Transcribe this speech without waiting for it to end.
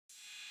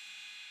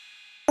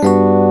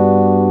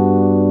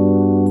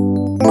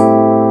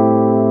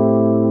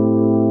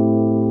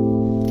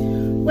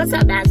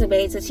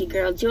it's your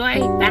girl Joy,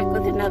 back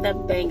with another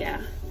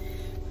banger.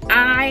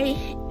 I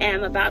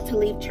am about to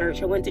leave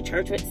church. I went to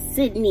church with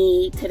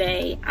Sydney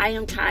today. I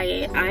am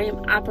tired. I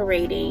am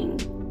operating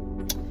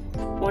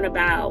on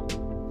about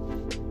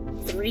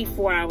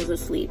 3-4 hours of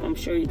sleep. I'm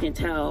sure you can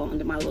tell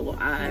under my little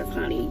eyes,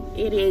 honey.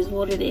 It is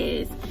what it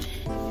is.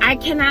 I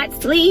cannot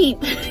sleep.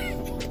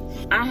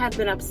 I have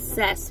been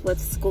obsessed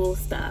with school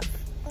stuff.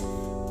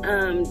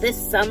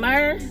 This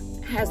summer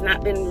has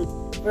not been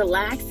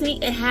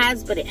relaxing. It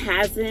has, but it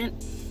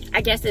hasn't. I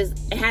guess it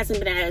hasn't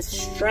been as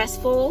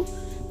stressful,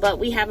 but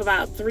we have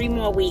about 3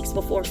 more weeks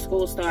before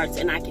school starts,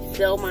 and I can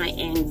feel my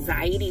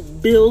anxiety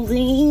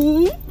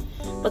building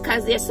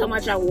because there's so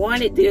much I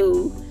want to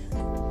do.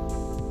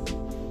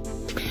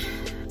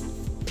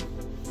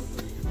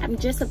 I'm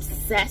just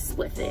obsessed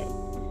with it.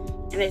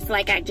 And it's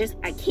like I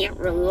can't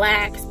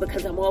relax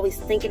because I'm always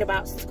thinking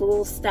about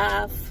school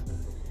stuff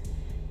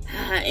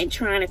and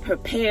trying to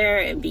prepare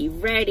and be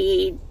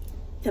ready.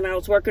 And I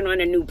was working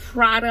on a new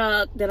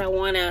product that I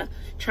want to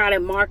try to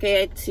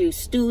market to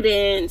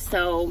students.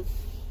 So,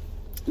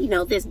 you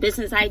know, this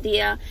business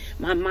idea,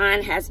 my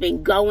mind has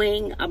been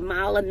going a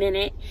mile a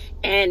minute.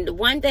 And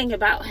one thing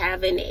about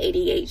having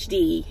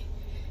ADHD,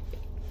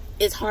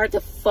 it's hard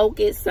to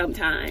focus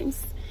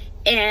sometimes.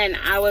 And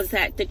I was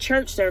at the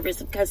church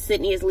service because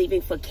Sydney is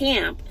leaving for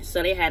camp.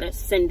 So they had a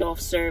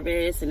send-off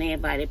service and they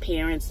invited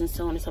parents and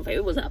so on and so forth.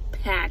 It was a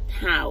packed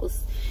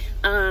house.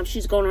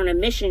 She's going on a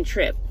mission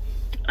trip.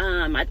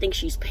 I think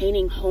she's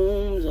painting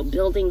homes or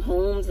building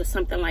homes or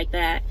something like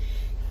that.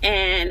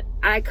 And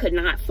I could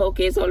not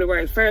focus on the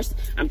word. First,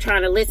 I'm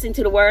trying to listen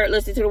to the word.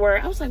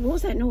 I was like, what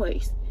was that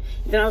noise?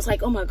 And then I was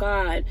like, oh my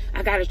God,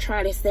 I got to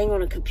try this thing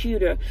on a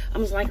computer. I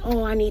was like,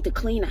 oh, I need to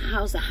clean the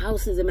house. The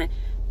house is a mess.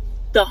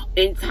 The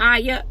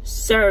entire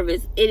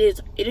service,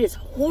 it is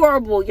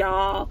horrible,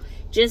 y'all.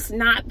 Just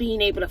not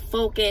being able to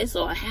focus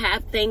or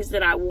have things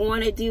that I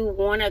want to do,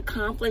 want to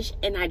accomplish,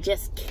 and I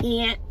just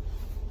can't.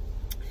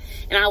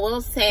 And I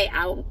will say,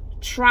 I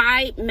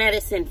tried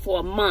medicine for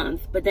a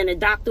month, but then the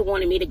doctor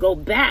wanted me to go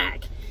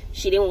back.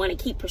 She didn't want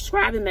to keep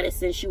prescribing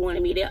medicine. She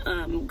wanted me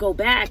to go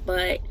back,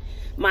 but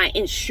my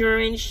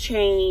insurance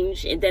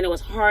changed, and then it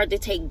was hard to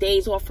take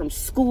days off from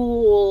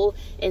school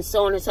and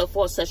so on and so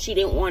forth, so she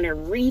didn't want to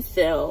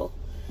refill.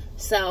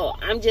 So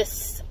I'm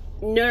just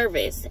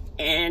nervous,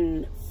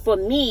 and for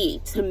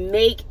me to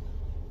make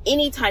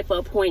any type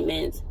of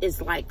appointments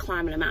is like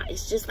climbing a mountain.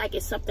 It's just like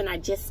it's something I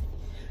just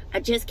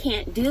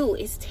can't do.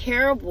 It's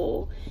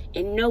terrible,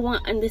 and no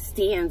one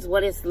understands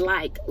what it's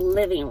like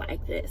living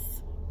like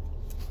this.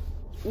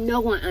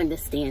 No one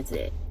understands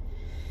it.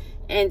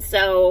 And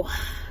so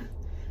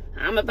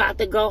I'm about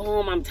to go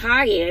home. I'm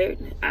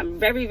tired. I'm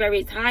very,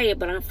 very tired,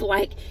 but I feel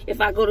like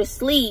if I go to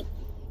sleep,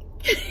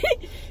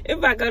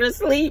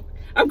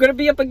 I'm going to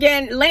be up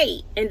again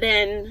late. And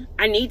then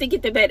I need to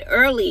get to bed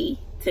early.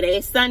 Today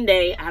is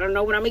Sunday. I don't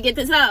know when I'm going to get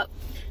this up,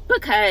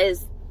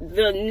 because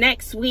the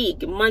next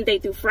week, Monday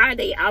through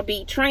Friday, I'll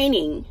be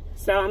training.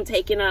 So I'm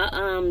taking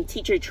a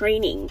teacher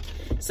training.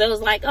 So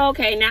it's like,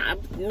 okay, now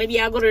maybe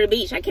I'll go to the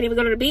beach. I can't even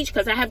go to the beach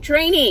because I have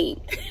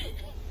training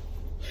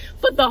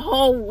for the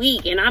whole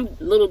week. And I'm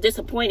a little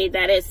disappointed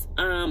that it's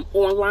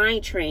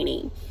online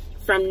training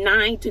from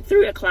 9 to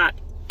 3 o'clock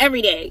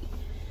every day.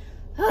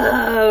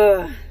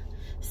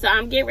 So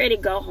I'm getting ready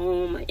to go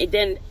home. And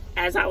then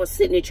as I was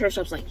sitting in church,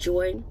 I was like,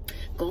 Joy,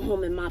 go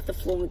home and mop the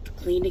floor and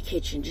clean the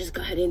kitchen. Just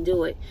go ahead and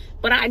do it.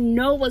 But I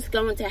know what's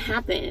going to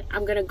happen.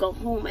 I'm going to go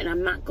home and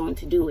I'm not going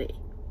to do it.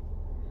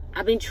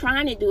 I've been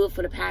trying to do it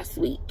for the past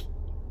week.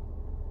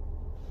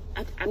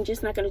 I'm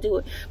just not going to do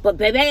it. But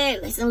baby,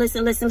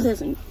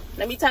 listen.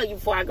 Let me tell you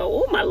before I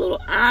go. Oh, my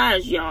little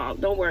eyes, y'all.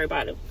 Don't worry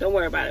about it. Don't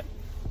worry about it.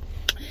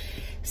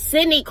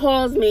 Sydney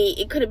calls me.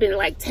 It could have been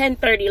like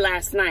 10:30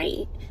 last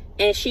night.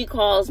 And she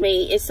calls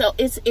me.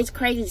 It's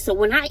crazy. So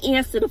when I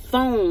answer the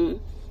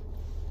phone,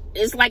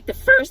 it's like the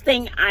first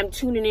thing I'm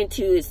tuning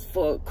into is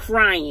for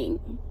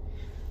crying.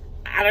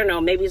 I don't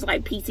know. Maybe it's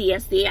like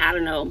PTSD. I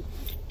don't know.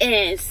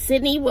 And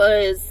Sydney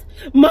was,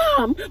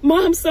 Mom,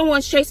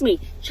 someone's chasing me.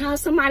 Child,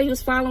 somebody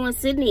was following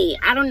Sydney.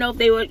 I don't know if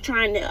they were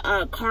trying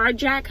to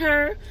carjack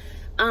her.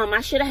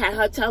 I should have had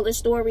her tell the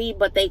story,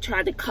 but they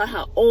tried to cut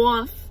her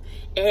off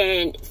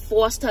and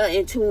forced her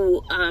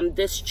into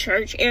this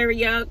church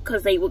area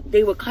because they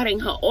were cutting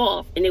her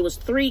off, and it was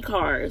 3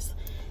 cars,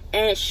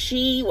 and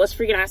she was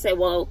freaking out. I said,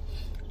 well,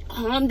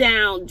 calm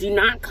down, do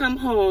not come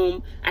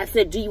home. I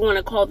said, do you want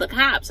to call the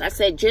cops? I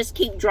said, just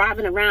keep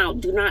driving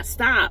around, do not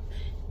stop.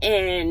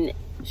 And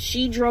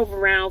she drove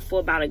around for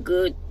about a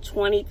good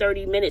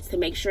 20-30 minutes to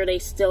make sure they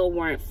still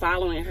weren't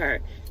following her.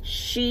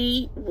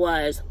 She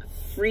was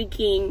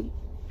freaking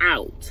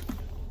out,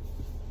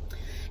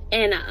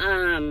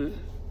 and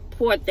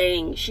poor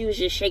thing, she was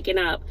just shaking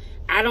up.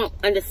 I don't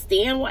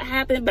understand what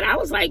happened, but I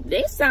was like,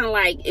 they sound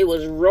like it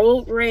was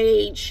road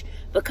rage,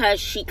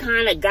 because she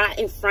kind of got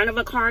in front of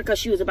a car because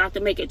she was about to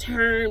make a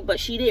turn, but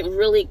she didn't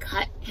really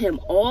cut him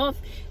off.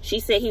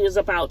 She said he was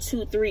about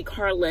 2-3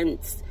 car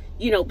lengths,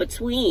 you know,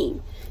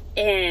 between.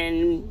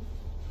 And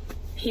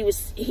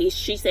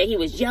she said he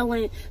was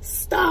yelling,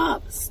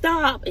 "Stop,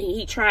 stop," and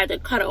he tried to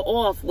cut her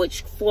off,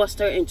 which forced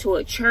her into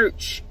a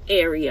church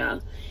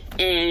area,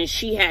 and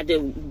she had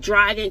to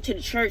drive into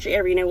the church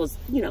area, and it was,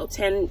 you know,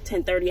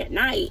 10:30 at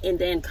night, and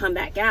then come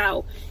back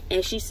out.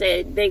 And she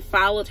said they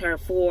followed her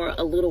for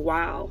a little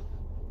while.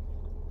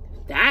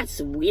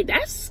 That's weird.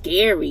 That's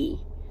scary.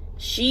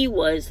 She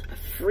was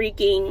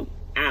freaking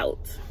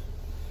out.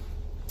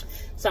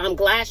 So I'm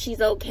glad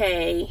she's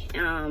okay.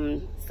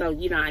 So,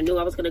 you know, I knew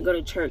I was going to go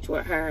to church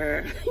with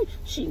her.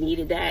 She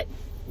needed that,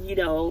 you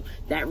know,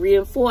 that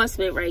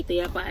reinforcement right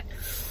there. But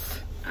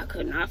I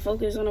could not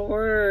focus on the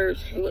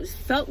words.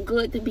 Felt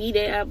good to be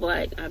there,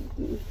 but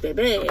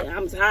baby,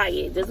 I'm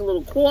tired. This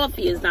little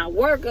coffee is not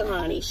working,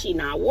 honey. She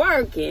not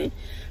working.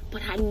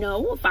 But I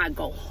know if I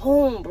go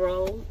home,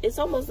 bro, it's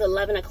almost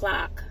 11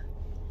 o'clock.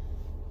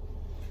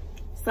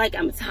 It's like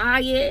I'm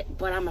tired,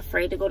 but I'm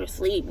afraid to go to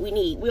sleep.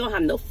 We don't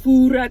have no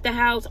food at the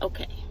house.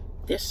 Okay,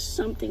 there's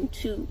something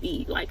to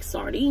eat, like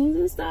sardines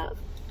and stuff.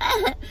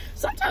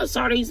 Sometimes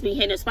sardines be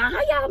hitting the spot.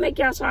 How y'all make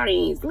y'all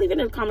sardines? Leave it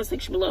in the comment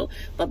section below.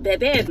 But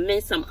baby,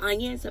 mince some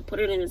onions and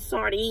put it in the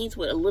sardines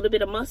with a little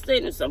bit of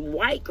mustard and some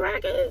white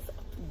crackers.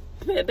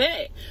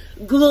 Baby,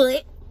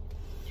 good.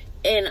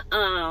 And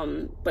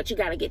but you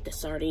gotta get the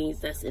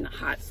sardines that's in a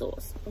hot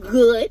sauce.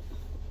 Good.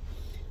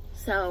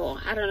 So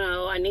I don't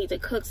know, I need to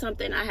cook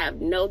something. I have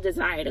no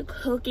desire to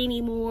cook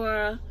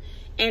anymore.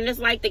 And it's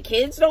like the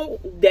kids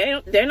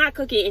they're not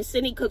cooking, and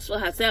Sydney cooks for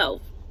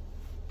herself.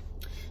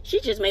 She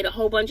just made a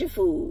whole bunch of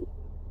food.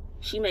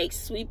 She makes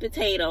sweet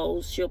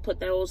potatoes. She'll put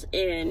those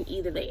in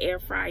either the air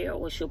fryer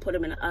or she'll put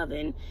them in the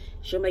oven.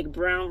 She'll make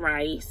brown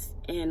rice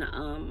and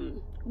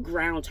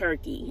ground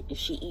turkey, and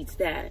she eats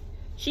that.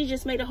 She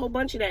just made a whole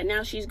bunch of that.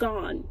 Now she's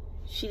gone.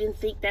 She didn't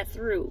think that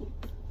through.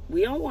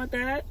 We don't want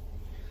that.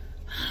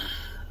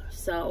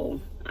 So,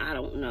 I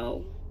don't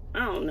know.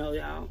 I don't know,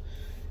 y'all.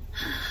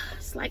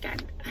 It's like I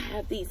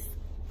have these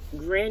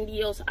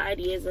grandiose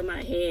ideas in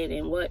my head,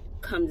 and what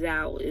comes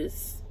out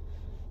is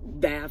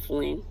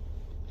baffling.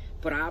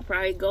 But I'll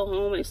probably go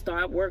home and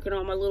start working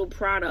on my little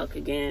product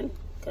again,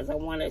 because I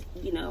want to,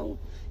 you know,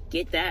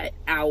 get that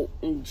out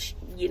and,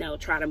 you know,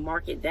 try to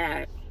market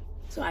that.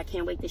 So I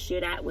can't wait to share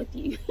that with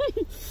you.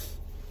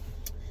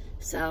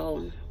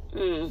 So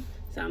I'm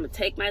gonna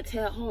take my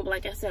tail home.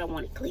 Like I said, I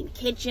want to clean the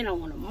kitchen, I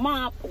want to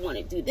mop, I want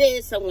to do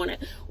this, I want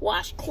to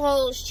wash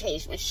clothes,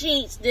 change my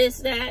sheets, this,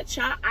 that,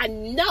 child. I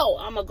know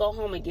I'm gonna go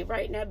home and get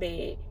right in that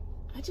bed.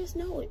 I just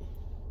know it.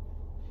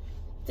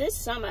 This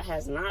summer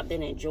has not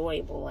been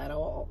enjoyable at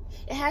all.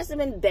 It hasn't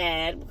been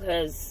bad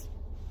because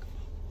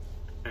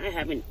I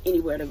haven't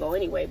anywhere to go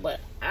anyway, but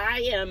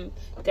I am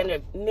gonna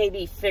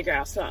maybe figure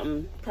out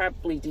something,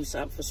 probably do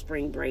something for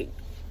spring break.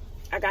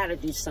 I gotta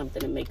do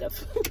something to make up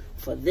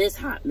for this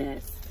hot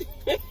mess.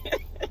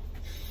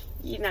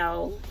 You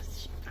know,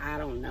 I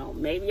don't know.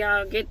 Maybe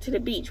I'll get to the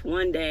beach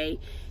one day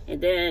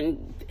and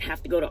then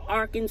have to go to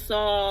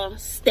Arkansas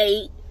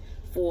State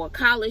for a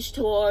college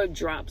tour,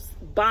 drops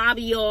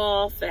Bobby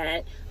off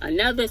at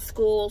another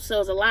school. So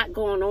there's a lot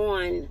going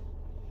on,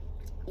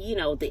 you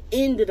know, the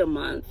end of the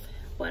month.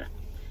 But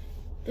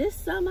this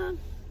summer,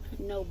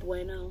 no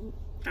bueno.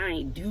 I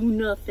ain't do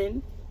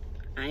nothing.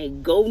 I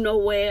ain't go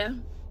nowhere.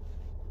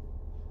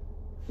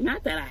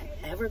 Not that I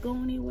ever go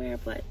anywhere,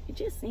 but it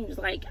just seems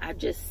like I've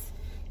just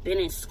been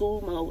in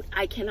school mode.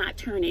 I cannot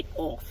turn it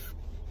off.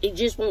 It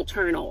just won't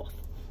turn off.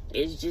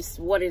 It's just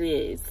what it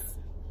is.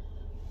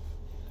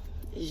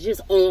 It's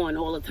just on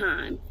all the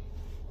time.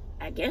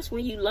 I guess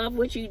when you love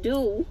what you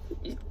do,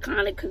 it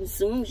kind of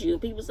consumes you.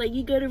 People say,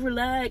 you gotta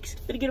relax,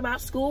 forget about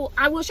school.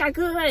 I wish I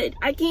could.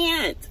 I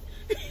can't.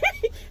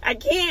 I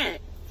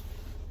can't.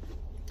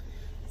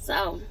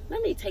 So,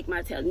 let me take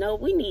my tail. No,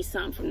 we need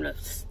something from the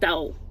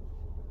store.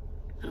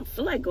 I don't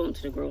feel like going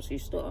to the grocery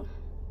store.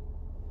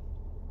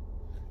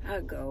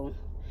 I'll go.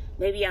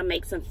 Maybe I'll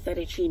make some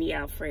fettuccine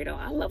Alfredo.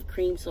 I love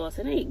cream sauce.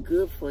 It ain't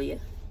good for you,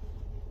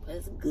 but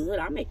it's good.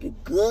 I'll make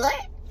it good.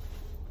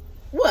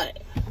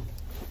 What?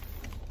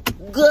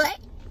 Good?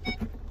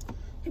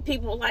 And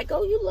people are like,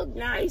 oh, you look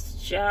nice,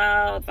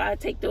 child. If I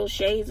take those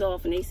shades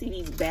off and they see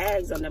these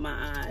bags under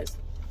my eyes.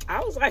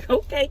 I was like,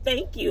 okay,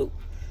 thank you.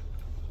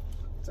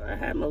 So I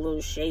had my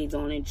little shades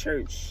on in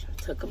church. I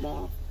took them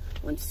off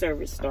when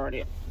service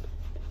started.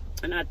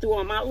 And I threw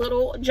on my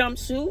little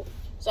jumpsuit.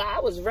 So I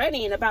was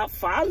ready in about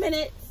 5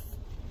 minutes.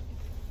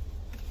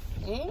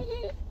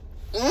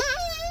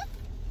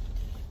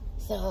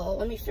 So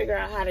let me figure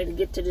out how to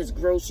get to this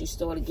grocery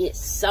store to get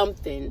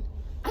something.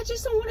 I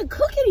just don't want to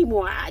cook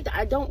anymore.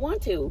 I don't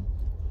want to.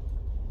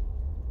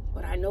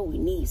 But I know we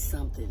need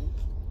something.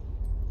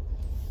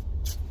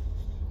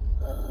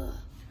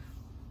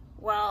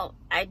 Well,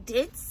 I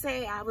did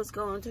say I was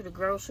going to the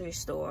grocery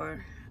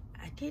store.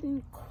 I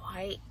didn't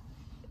quite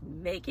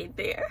make it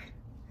there.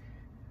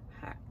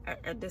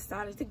 I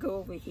decided to go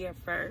over here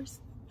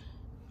first.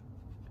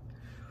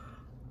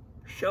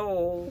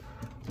 So,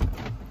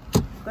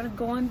 I'm gonna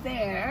go in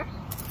there.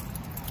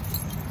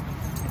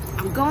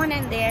 I'm going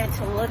in there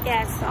to look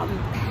at some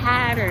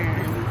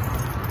patterns.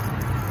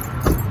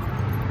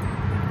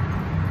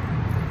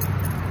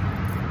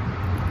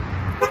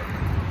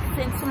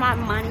 my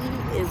money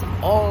is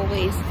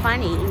always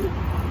funny.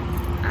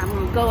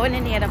 I'm going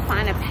in there to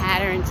find a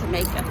pattern to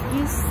make a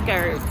few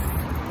skirts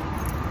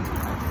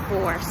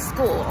for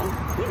school.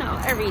 You know,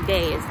 every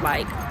day is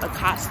like a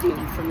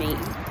costume for me,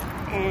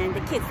 and the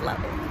kids love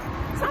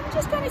it. So I'm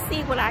just gonna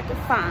see what I can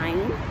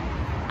find.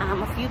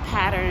 A few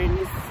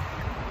patterns.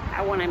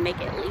 I wanna make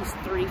at least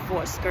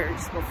 3-4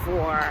 skirts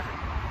before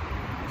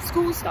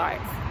school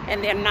starts.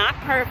 And they're not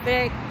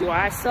perfect. Do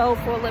I sew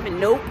for a living?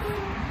 Nope.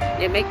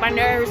 They make my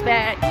nerves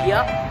bad.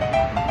 Yup.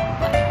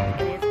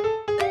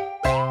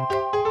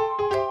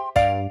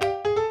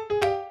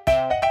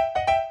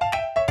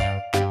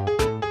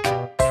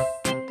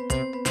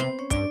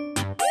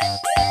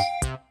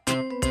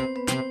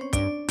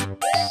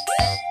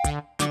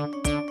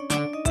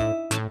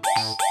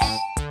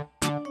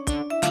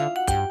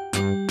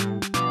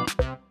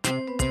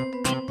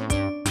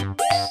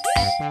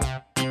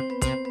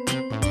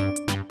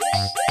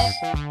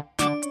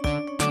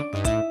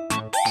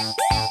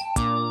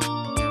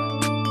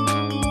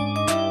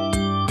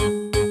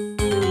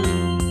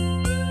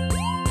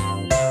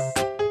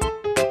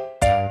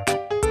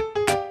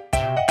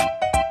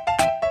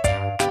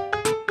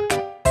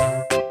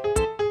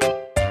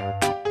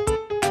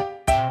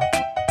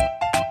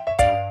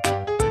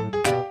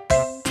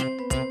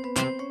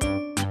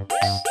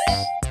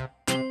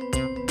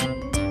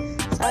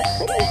 I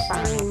couldn't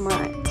find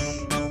much.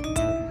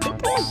 I'm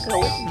gonna go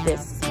with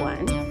this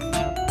one.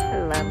 I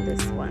love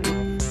this one.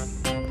 And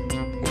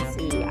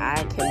see,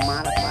 I can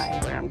modify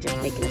where I'm just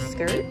making a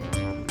skirt,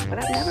 but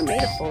I've never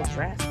made a full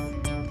dress.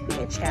 Be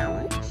a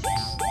challenge.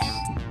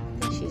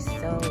 And she's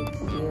so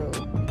cute.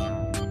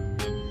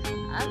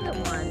 Other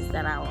ones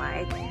that I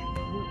like,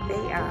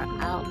 they are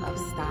out of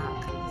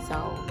stock. So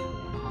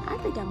I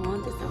think I'm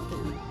onto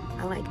something.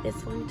 I like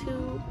this one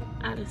too,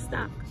 out of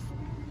stock.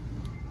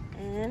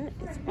 And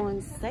it's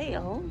on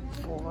sale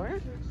for.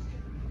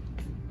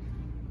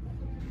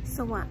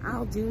 So what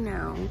I'll do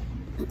now,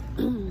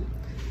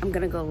 I'm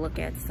gonna go look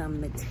at some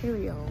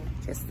material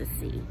just to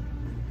see,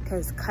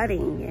 because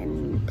cutting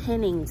and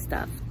pinning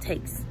stuff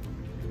takes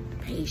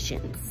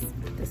patience.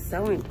 The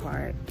sewing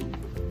part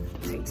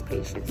takes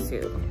patience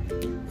too.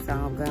 So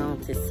I'm going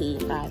to see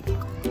if I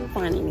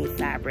find any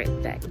fabric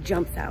that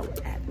jumps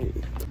out at me.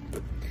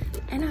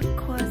 And of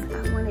course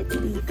I want it to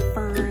be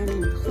fun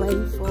and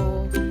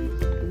playful,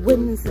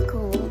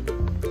 whimsical.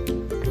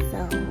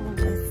 So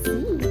let's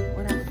see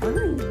what I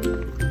find.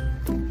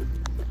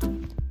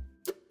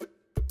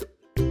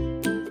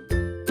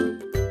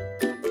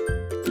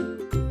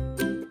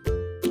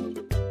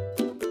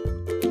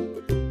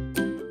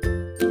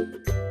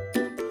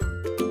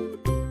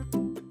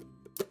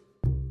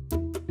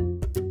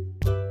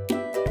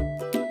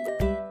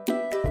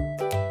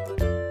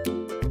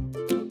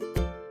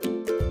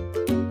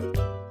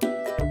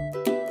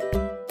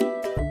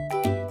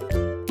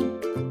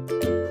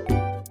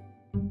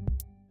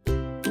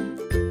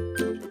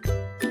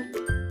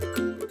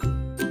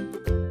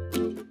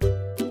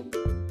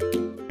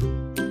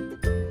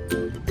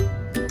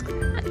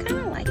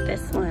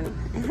 This one,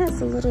 it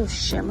has a little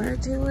shimmer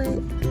to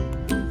it.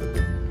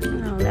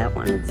 Oh, that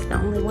one's the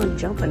only one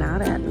jumping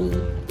out at me.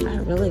 I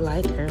really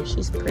like her.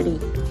 She's pretty.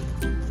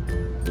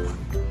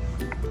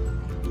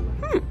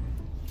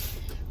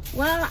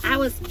 Well, I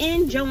was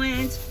in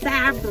Joann's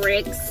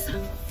Fabrics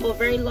for a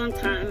very long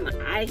time.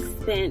 I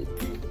spent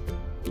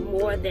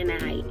more than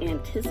I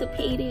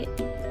anticipated.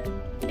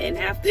 And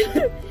after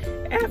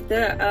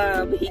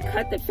he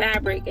cut the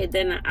fabric, and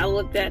then I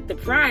looked at the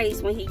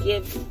price when he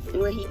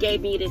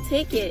gave me the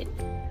ticket,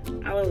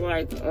 I was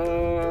like,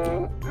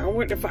 I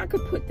wonder if I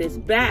could put this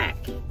back.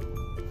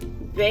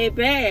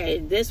 Baby,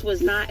 this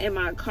was not in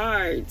my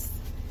cards,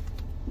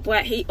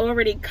 but he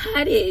already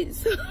cut it.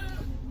 So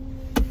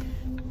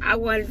I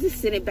wanted to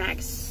send it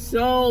back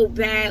so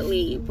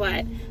badly,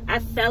 but I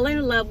fell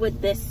in love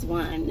with this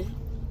one.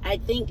 I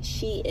think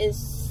she is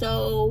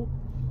so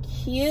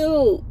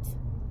cute.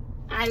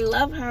 I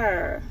love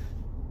her.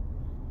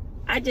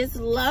 I just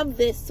love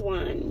this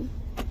one.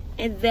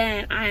 And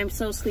then I am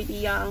so sleepy,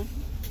 y'all.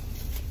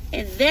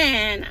 And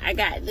then I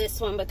got this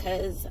one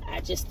because I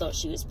just thought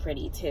she was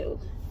pretty too.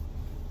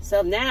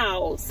 So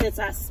now, since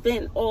I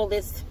spent all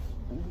this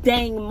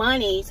dang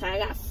money, so I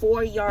got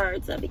 4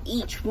 yards of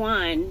each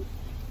one.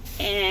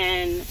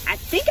 And I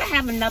think I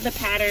have another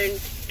pattern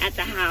at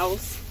the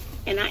house.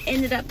 And I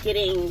ended up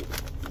getting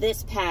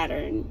this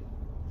pattern.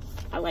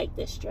 I like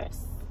this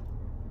dress.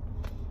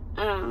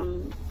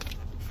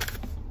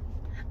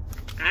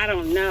 I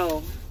don't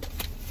know.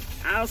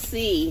 I'll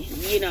see.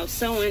 You know,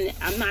 sewing,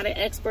 I'm not an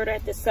expert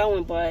at the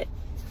sewing, but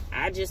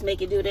I just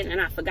make it do it.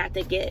 And I forgot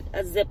to get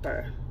a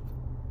zipper.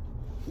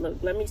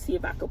 Look, let me see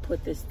if I could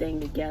put this thing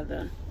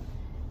together.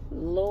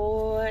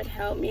 Lord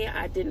help me.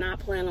 I did not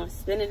plan on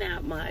spending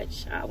that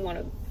much. I want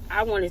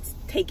to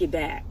take it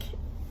back.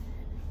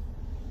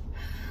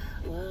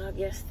 Well, I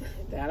guess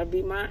that'll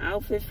be my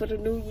outfit for the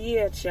new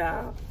year,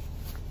 child.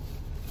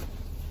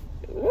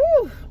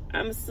 Woo,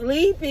 I'm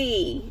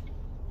sleepy.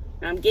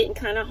 I'm getting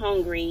kind of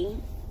hungry.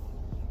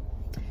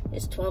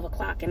 It's 12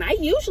 o'clock, and I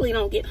usually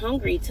don't get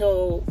hungry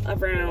till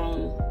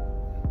around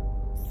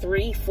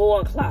 3,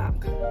 4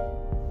 o'clock.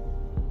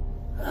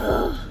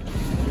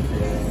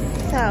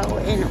 So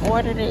in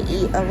order to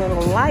eat a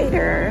little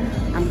lighter,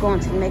 I'm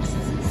going to mix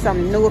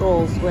some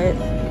noodles with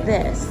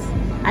this.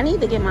 I need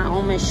to get my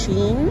own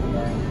machine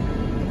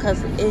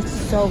because it's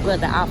so good.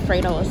 The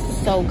Alfredo is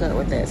so good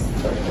with this.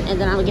 And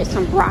then I'm gonna get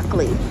some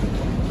broccoli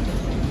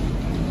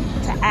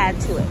to add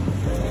to it.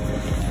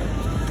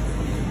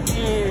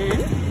 And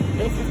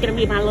this is gonna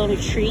be my little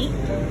treat.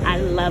 I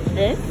love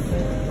this.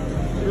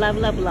 Love,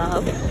 love,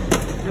 love.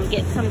 I'm gonna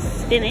get some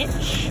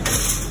spinach.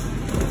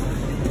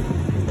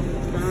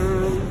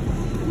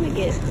 I'm gonna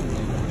get a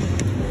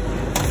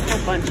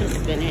bunch of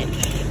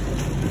spinach.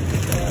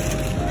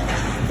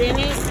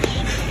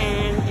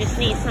 And just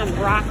need some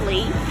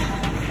broccoli.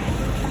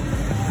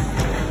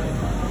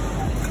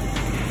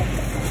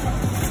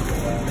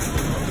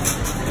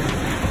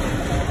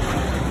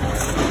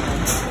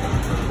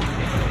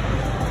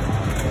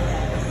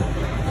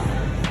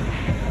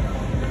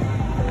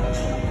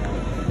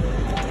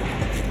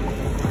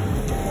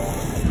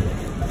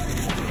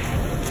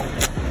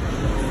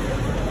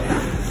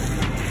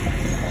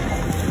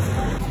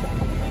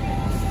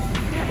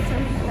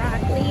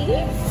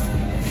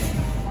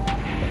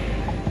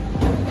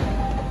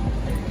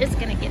 Just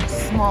gonna get a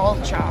small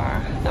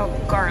jar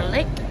of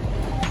garlic.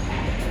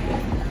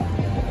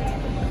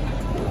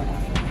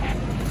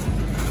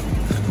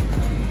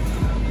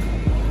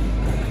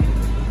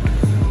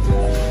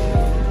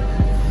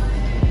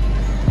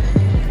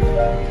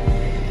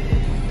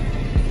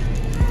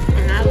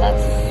 And I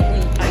love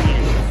sweet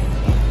onions.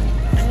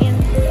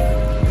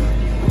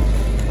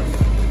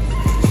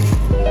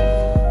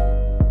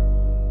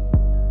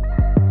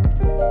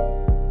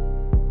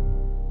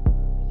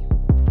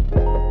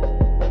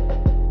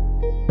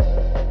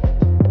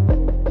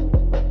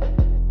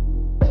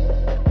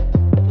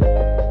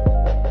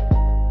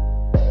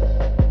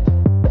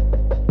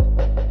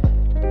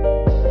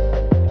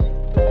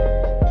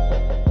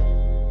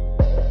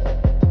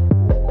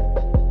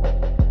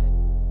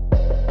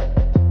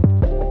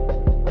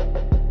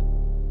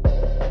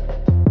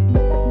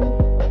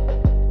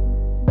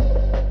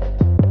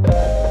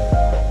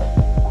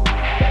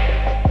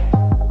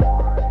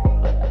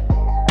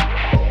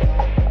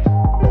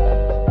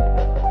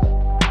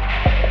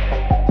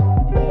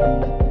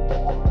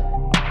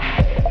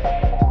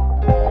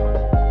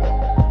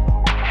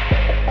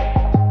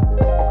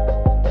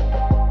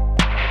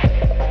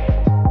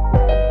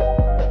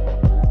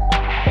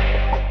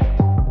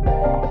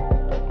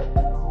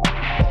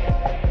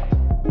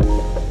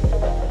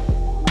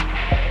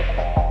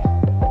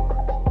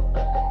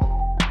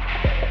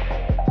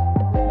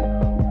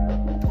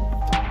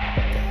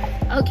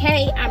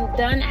 Okay, I'm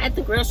done at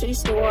the grocery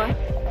store.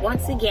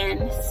 Once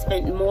again,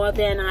 spent more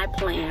than I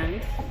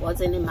planned.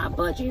 Wasn't in my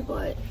budget,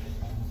 but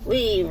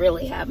we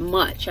really have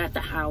much at the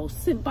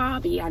house. And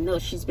Bobby, I know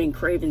she's been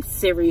craving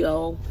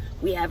cereal.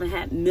 We haven't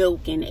had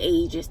milk in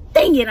ages.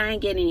 Dang it, I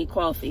ain't getting any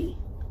coffee.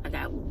 I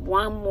got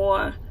one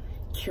more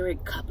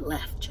Keurig cup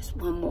left, just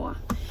one more.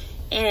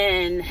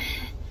 And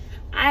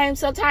I am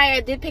so tired.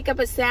 I did pick up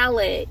a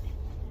salad.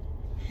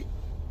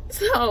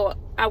 So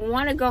I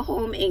want to go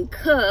home and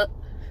cook.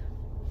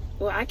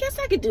 Well, I guess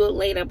I could do it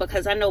later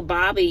because I know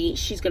Bobby,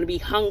 she's going to be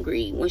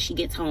hungry when she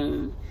gets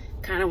home.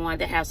 Kind of wanted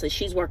to have, so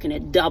she's working a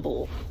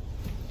double.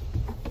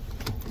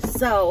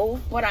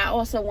 So, but I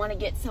also want to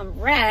get some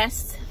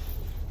rest.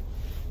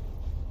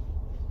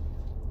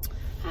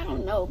 I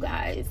don't know,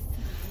 guys.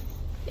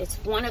 It's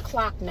 1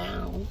 o'clock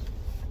now.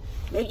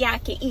 Maybe I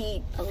can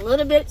eat a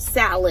little bit of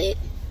salad.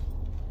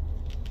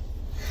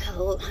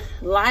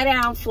 Lie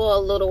down for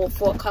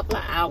a couple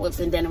of hours,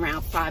 and then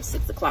around 5,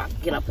 6 o'clock,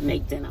 get up and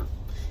make dinner.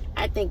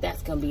 I think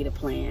that's gonna be the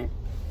plan.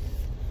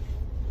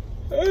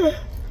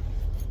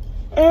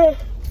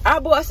 I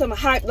bought some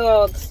hot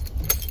dogs,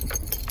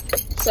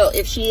 so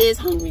if she is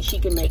hungry, she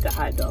can make a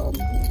hot dog.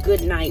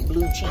 Good night,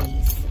 blue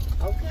cheese.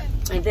 Okay.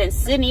 And then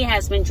Sydney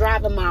has been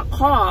driving my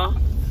car.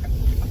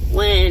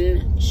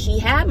 When she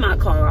had my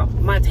car,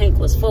 my tank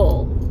was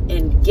full,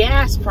 and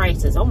gas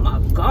prices, oh my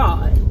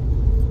God,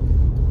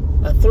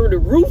 are through the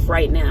roof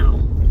right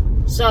now.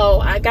 So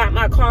I got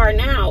my car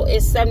now.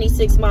 It's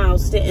 76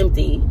 miles to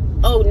empty.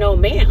 Oh no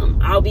ma'am,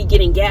 I'll be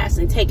getting gas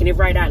and taking it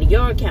right out of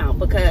your account,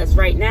 because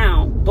right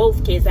now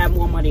both kids have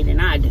more money than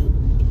I do.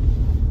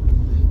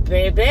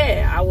 Baby,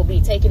 I will be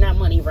taking that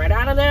money right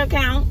out of their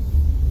account.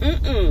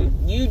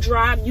 You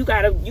drive, you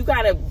gotta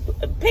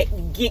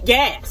get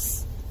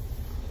gas.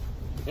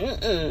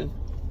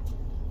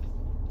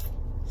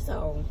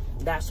 So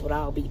that's what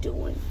I'll be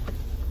doing.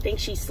 Think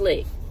she's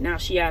slick. Now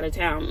she out of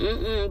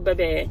town.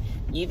 Baby,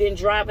 you've been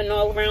driving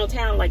all around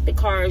town like the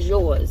car is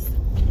yours.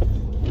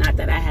 Not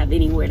that I have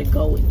anywhere to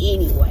go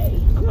anyway.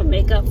 I'm gonna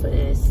make up for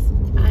this.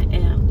 I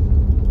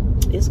am.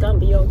 It's gonna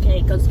be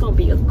okay, because it's gonna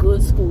be a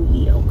good school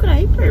year.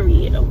 Okay,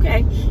 period.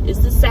 Okay, it's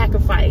the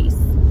sacrifice,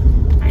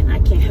 and I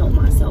can't help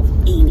myself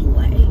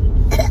anyway.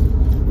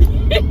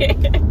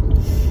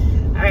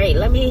 All right,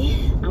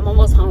 I'm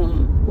almost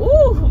home.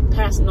 Ooh, I'm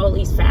passing all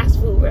these fast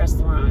food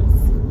restaurants.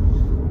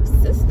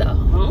 Sister,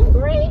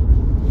 hungry?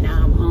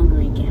 Now I'm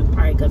hungry again,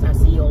 probably because I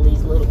see all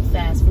these little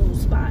fast food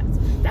spots.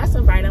 That's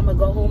all right, I'm gonna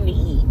go home to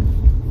eat,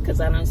 because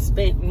I done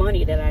spent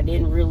money that I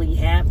didn't really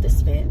have to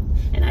spend.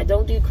 And I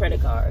don't do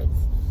credit cards.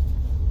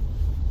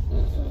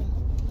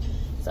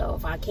 So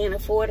if I can't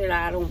afford it,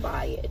 I don't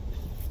buy it.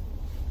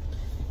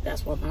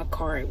 That's why my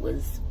card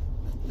was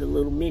the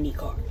little mini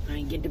card. I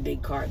didn't get the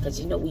big card, because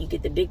you know when you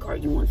get the big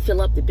card, you want to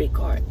fill up the big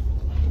card.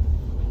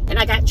 And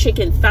I got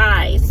chicken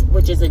thighs,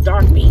 which is a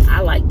dark meat.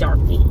 I like dark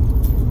meat.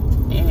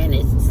 And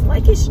it's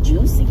like it's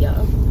juicy,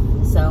 y'all.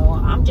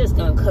 So I'm just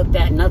going to cook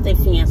that. Nothing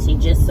fancy,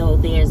 just so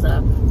there's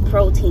a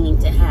protein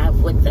to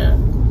have with the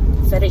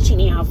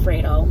fettuccine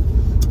Alfredo.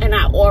 And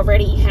I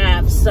already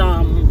have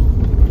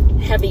some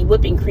heavy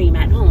whipping cream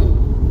at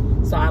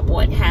home. So I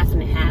bought half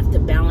and half to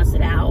balance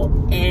it out.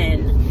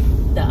 And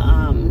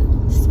the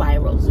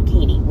spiral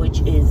zucchini,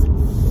 which is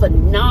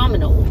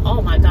phenomenal.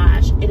 Oh my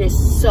gosh, it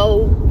is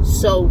so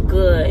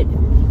good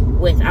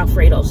with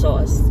Alfredo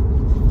sauce.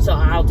 So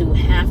I'll do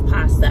half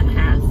pasta,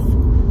 half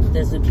the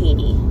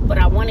zucchini, but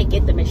I want to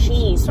get the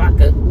machine so I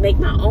could make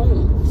my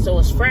own, so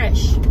it's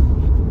fresh.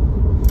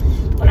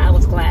 But I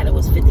was glad it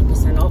was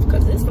 50% off,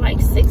 because it's like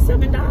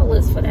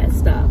 $6-7 for that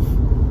stuff.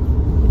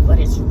 But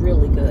it's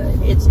really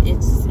good.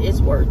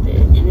 It's worth it,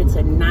 and it's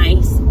a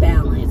nice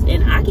balance.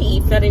 And I can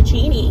eat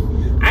fettuccine.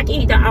 I can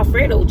eat the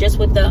Alfredo just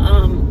with the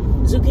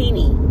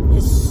zucchini.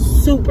 It's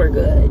super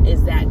good.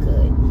 It's that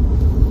good.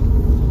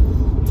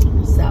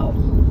 So,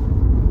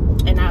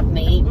 and I've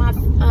made my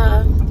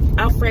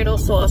Alfredo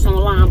sauce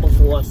online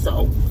before. So,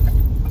 all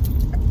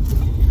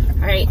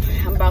right,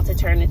 I'm about to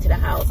turn into the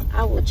house.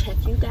 I will check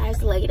you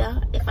guys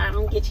later. If I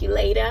don't get you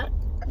later,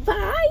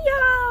 bye,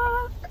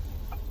 y'all.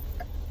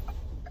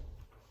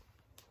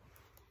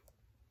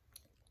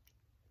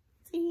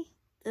 See,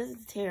 this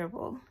is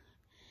terrible.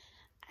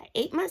 I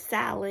ate my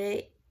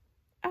salad.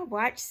 I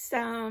watched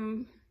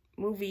some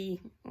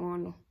movie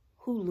on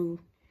Hulu.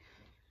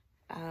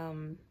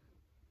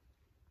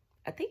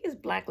 I think it's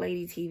Black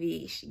Lady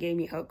TV. She gave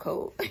me her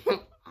code.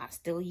 I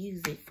still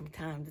use it from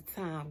time to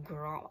time,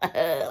 girl.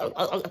 And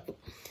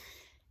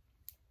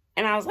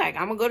I was like,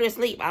 I'm gonna go to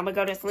sleep. I'm gonna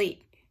go to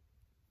sleep.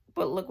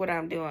 But look what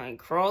I'm doing.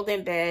 Crawled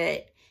in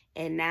bed.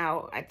 And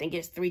now I think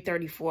it's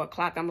 3:30, 4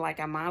 o'clock. I'm like,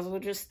 I might as well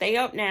just stay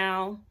up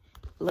now.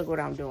 Look what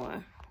I'm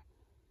doing.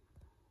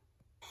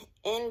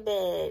 In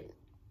bed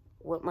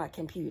with my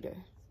computer.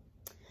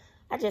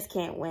 I just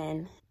can't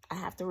win. I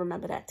have to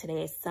remember that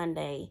today is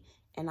Sunday,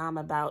 and I'm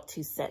about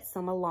to set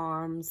some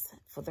alarms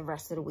for the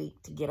rest of the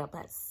week to get up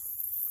at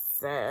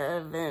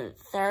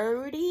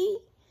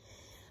 7:30,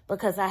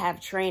 because I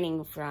have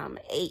training from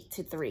 8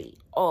 to 3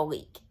 all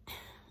week.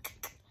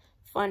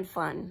 Fun.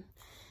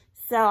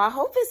 So I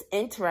hope it's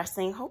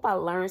interesting. Hope I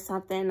learned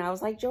something. I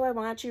was like, Joy,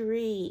 why don't you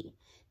read?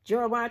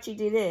 Joy, why don't you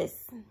do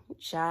this?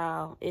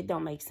 Child, it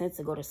don't make sense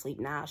to go to sleep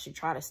now. I should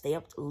try to stay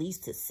up at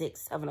least to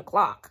 6, 7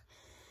 o'clock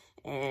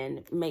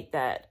and make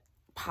that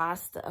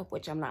pasta,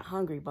 which I'm not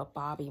hungry, but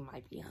Bobby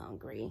might be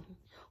hungry.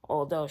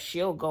 Although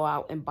she'll go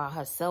out and buy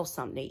herself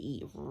something to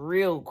eat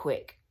real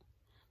quick.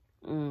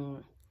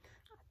 Don't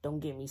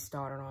get me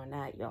started on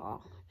that,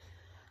 y'all.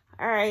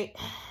 All right,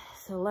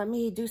 so let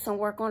me do some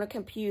work on the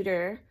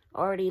computer.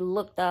 Already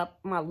looked up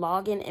my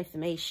login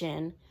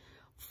information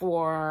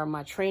for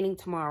my training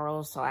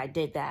tomorrow, so I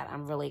did that.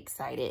 I'm really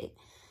excited.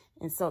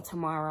 And so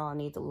tomorrow I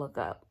need to look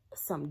up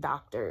some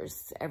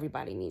doctors.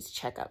 Everybody needs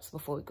checkups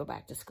before we go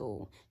back to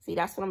school. See,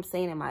 that's what I'm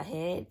saying in my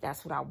head.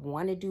 That's what I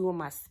want to do in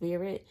my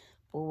spirit.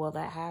 But will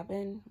that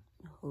happen?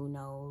 Who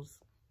knows?